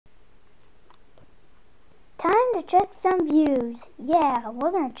gonna check some views. Yeah,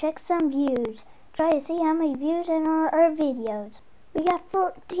 we're gonna check some views. Try to see how many views in our videos. We got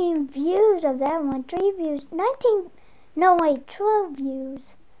 14 views of that one, 3 views, 19, no wait, 12 views,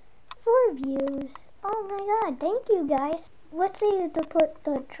 4 views. Oh my god, thank you guys. Let's see to put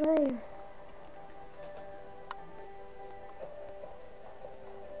the trailer.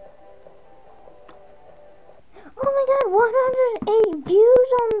 Oh my god, 108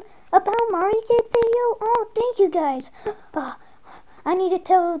 views on about Mario Kart video. Oh, thank you guys. I need to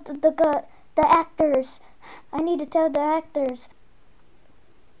tell the actors. I need to tell the actors.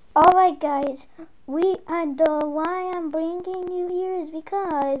 Alright guys, why I'm bringing you here is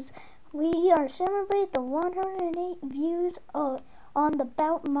because we are celebrating the 108 views on the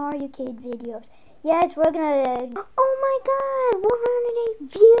About Mario Kart videos. Yes, we're gonna, oh my god,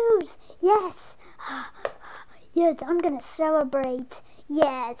 108 views, yes, yes, I'm gonna celebrate,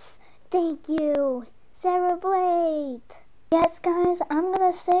 yes, thank you, celebrate. Yes guys, I'm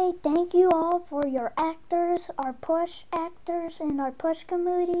gonna say thank you all for your actors, our Plush actors and our Plush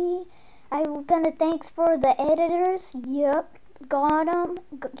community. I'm gonna thanks for the editors, yep, Gotham,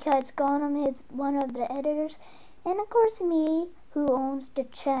 because Gotham is one of the editors. And of course me, who owns the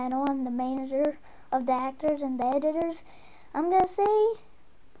channel and the manager of the actors and the editors. I'm gonna say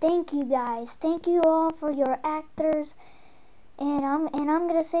thank you guys, thank you all for your actors. And I'm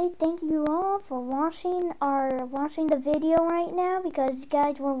gonna say thank you all for watching the video right now, because you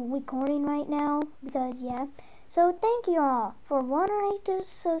guys were recording right now, because yeah. So thank you all for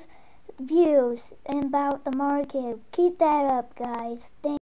 108 views about the Mario Kart. Keep that up guys.